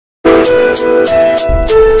Hello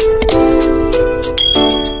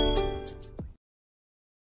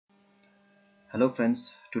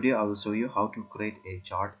friends, today I will show you how to create a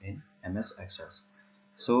chart in MS Excel.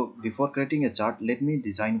 So before creating a chart, let me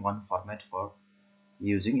design one format for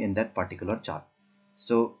using in that particular chart.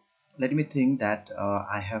 So let me think that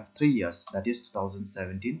I have 3 years, that is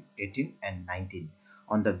 2017, 18 and 19.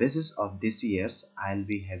 On the basis of these years, I'll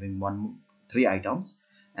be having three items,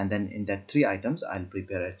 and then in that 3 items I'll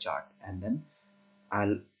prepare a chart, and then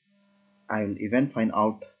I'll even find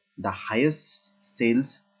out the highest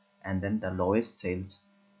sales and then the lowest sales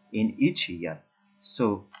in each year.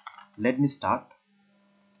 So let me start.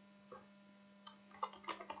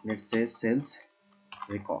 Let's say sales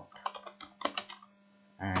record,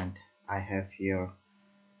 and I have here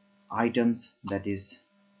items, that is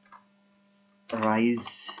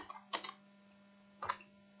rice,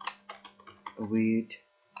 wheat,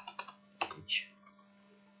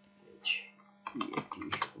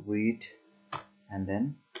 wheat, and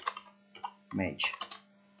then maize.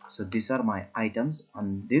 So these are my items.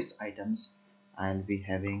 On these items I'll be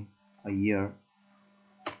having a year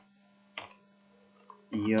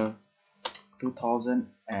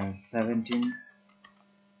 2017,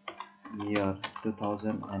 year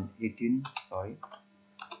 2018, sorry,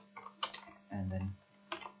 and then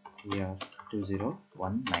year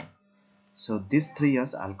 2019. So these 3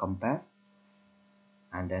 years I'll compare,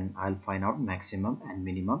 and then I'll find out maximum and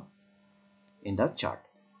minimum in the chart.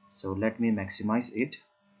 So let me maximize it,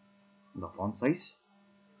 the font size.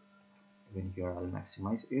 Even here I'll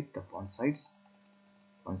maximize it, the font size,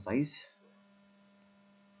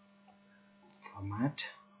 format,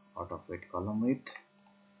 out of it column width,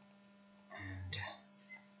 and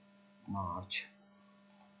March.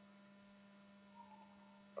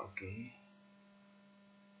 Okay,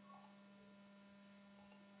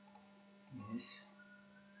 yes,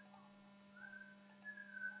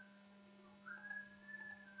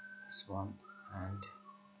 this one, and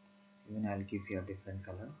even I'll give here different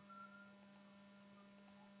color.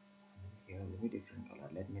 Here will be different color.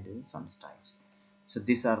 Let me do some styles. So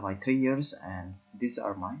these are my 3 years, and these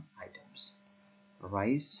are my items: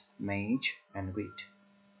 rice, maize, and wheat.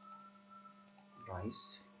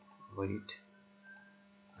 Rice, wheat,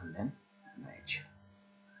 and then maize.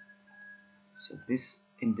 So this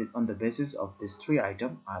on the basis of these 3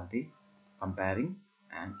 items I'll be comparing,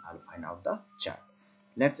 and I'll find out the chart.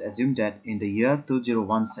 Let's assume that in the year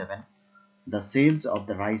 2017 the sales of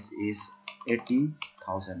the rice is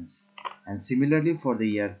 80,000, and similarly for the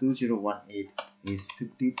year 2018 is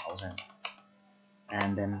 50,000,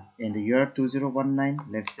 and then in the year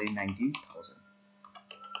 2019 let's say 90,000,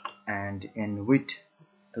 and in wheat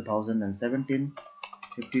 2017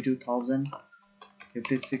 52,000,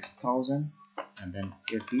 56,000, and then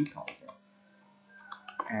 80,000,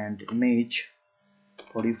 and maize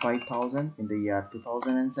 45,000 in the year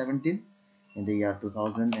 2017, in the year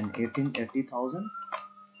 2018 80,000,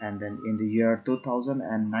 and then in the year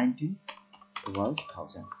 2019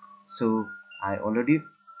 12,000. So I already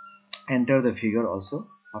enter the figure also.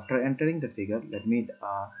 After entering the figure, let me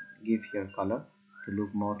give here color to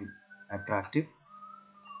look more attractive.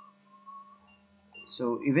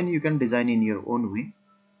 So even you can design in your own way.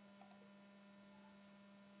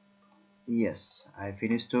 Yes, I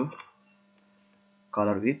finished to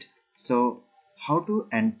color it. So how to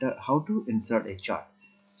insert a chart?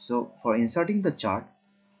 So for inserting the chart,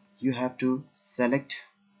 you have to select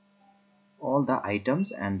all the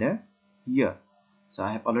items and their year. So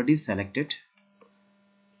I have already selected.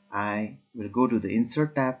 I will go to the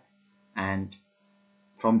insert tab, and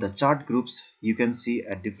from the chart groups you can see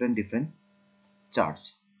a different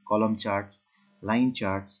charts: column charts, line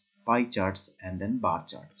charts, pie charts, and then bar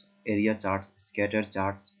charts, area charts, scatter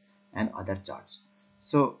charts, and other charts.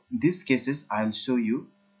 So these cases I will show you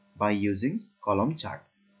by using column chart.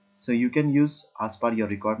 So you can use as per your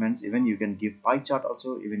requirements. Even you can give pie chart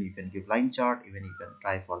also, even you can give line chart, even you can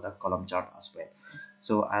try for the column chart as well.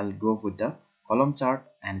 So I'll go with the column chart,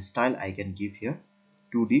 and style I can give here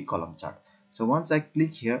 2D column chart. So once I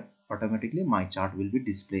click here, automatically my chart will be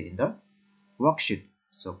displayed in the worksheet.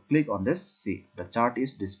 So click on this, see the chart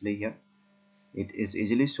is displayed here. It is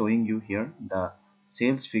easily showing you here the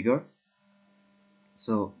sales figure.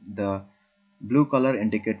 So the blue color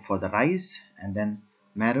indicate for the rice, and then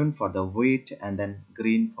maroon for the wheat, and then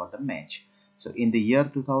green for the maize. So in the year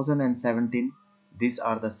 2017 these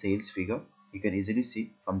are the sales figure. You can easily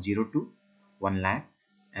see from 0 to 1 lakh,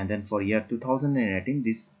 and then for year 2018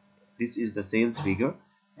 this is the sales figure,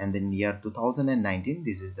 and then year 2019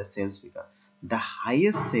 this is the sales figure. The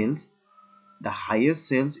highest sales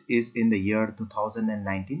is in the year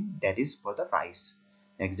 2019, that is for the rice.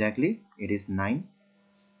 exactly it is 9.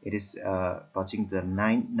 It is touching the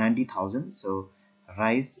 90,000. So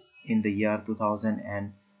rise in the year 2000,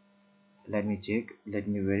 and let me check, let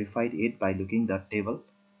me verify it by looking the table.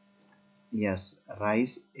 Yes,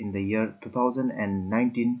 rise in the year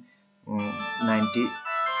 2019,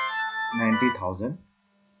 90,000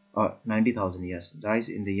 or 90,000. Yes, rise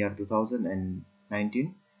in the year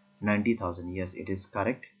 2019, 90,000. Yes, it is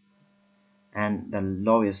correct. And the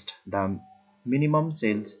lowest, the minimum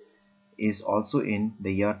sales is also in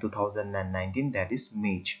the year 2019, that is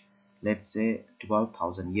March. Let's say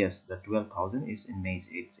 12,000. Yes, the 12,000 is in March.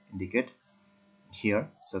 It's indicate here.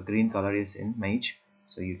 So green color is in March.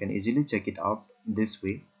 So you can easily check it out this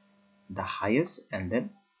way: the highest and then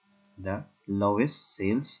the lowest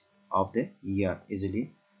sales of the year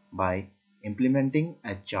easily by implementing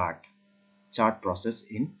a chart process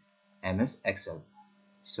in MS Excel.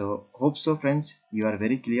 So hope so friends, you are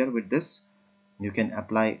very clear with this. You can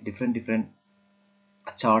apply different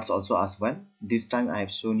charts also as well. This time I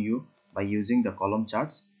have shown you by using the column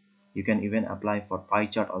charts. You can even apply for pie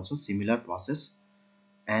chart also, similar process.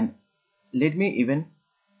 And let me even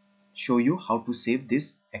show you how to save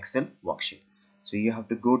this Excel worksheet. So you have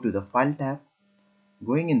to go to the file tab.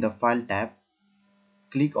 Going in the file tab,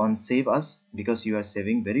 click on save as, because you are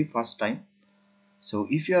saving very first time. So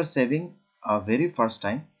if you are saving a very first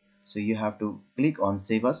time, so you have to click on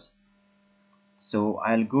save as. So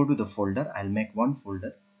I'll go to the folder, I'll make one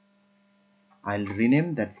folder, I'll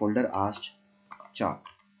rename that folder as chart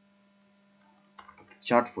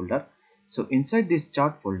folder. So inside this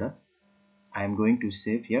chart folder, I am going to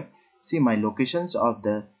save here. See, my locations of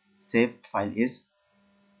the saved file is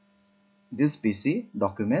this PC,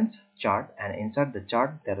 documents, chart, and inside the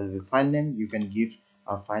chart there will be file name. You can give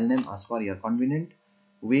a file name as per your convenient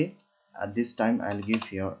way. At this time I'll give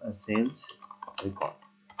here a sales record.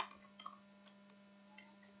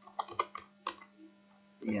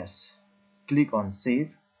 Yes, click on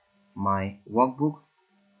save. My workbook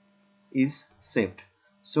is saved.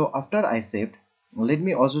 So after I saved, let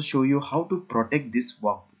me also show you how to protect this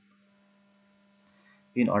workbook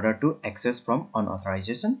in order to access from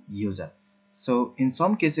unauthorized user. So in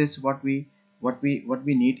some cases what we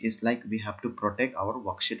need is like we have to protect our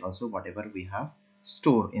worksheet also, whatever we have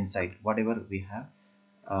stored inside, whatever we have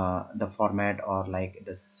the format or like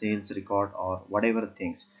the sales record or whatever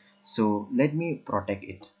things. So let me protect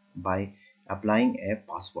it by applying a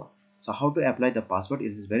password. So how to apply the password?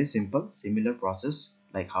 It is very simple, similar process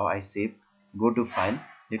like how I save. Go to file,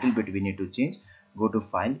 little bit we need to change. Go to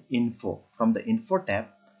file, info. From the info tab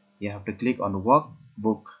you have to click on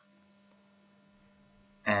workbook,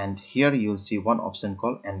 and here you'll see one option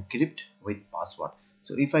called encrypt with password.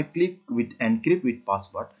 So if I click with encrypt with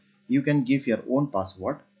password, you can give your own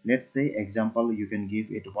password. Let's say example, you can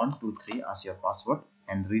give it 123 as your password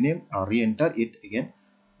and rename or re-enter it again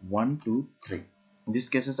 123. In this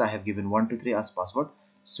cases I have given 123 as password.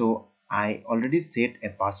 So I already set a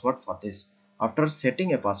password for this. After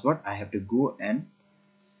setting a password, I have to go and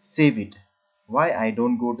save it. Why I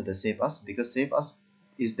don't go to the save as? Because save as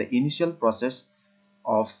is the initial process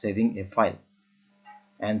of saving a file,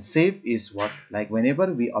 and save is what, like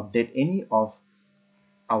whenever we update any of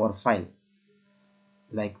our file,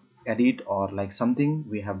 like edit or like something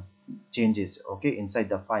we have changes okay inside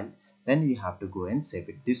the file, then we have to go and save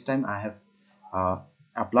it. This time I have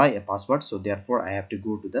apply a password, so therefore I have to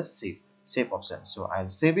go to the save option. So I'll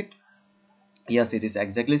save it. Yes, it is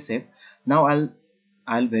exactly saved. Now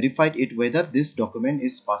I'll verify it whether this document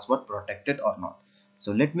is password protected or not.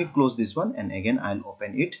 So let me close this one and again I'll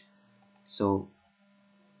open it. So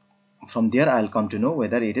from there I'll come to know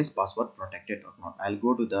whether it is password protected or not. I'll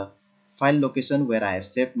go to the file location where I have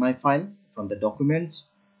saved my file. From the documents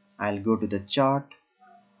I'll go to the chart,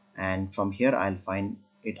 and from here I'll find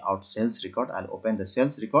it out sales record. I'll open the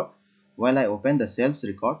sales record. While I open the sales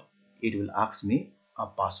record, it will ask me a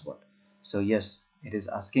password. So yes, it is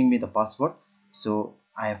asking me the password. So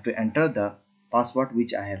I have to enter the password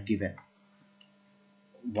which I have given.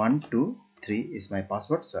 123 is my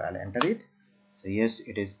password, so I'll enter it. So yes,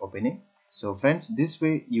 it is opening. So friends, this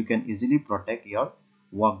way you can easily protect your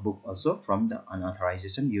workbook also from the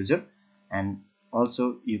unauthorized user, and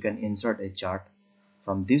also you can insert a chart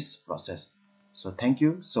from this process. So thank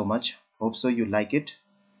you so much. Hope so you like it.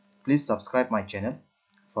 Please subscribe my channel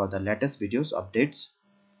for the latest videos updates.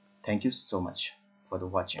 Thank you so much for the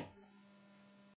watching.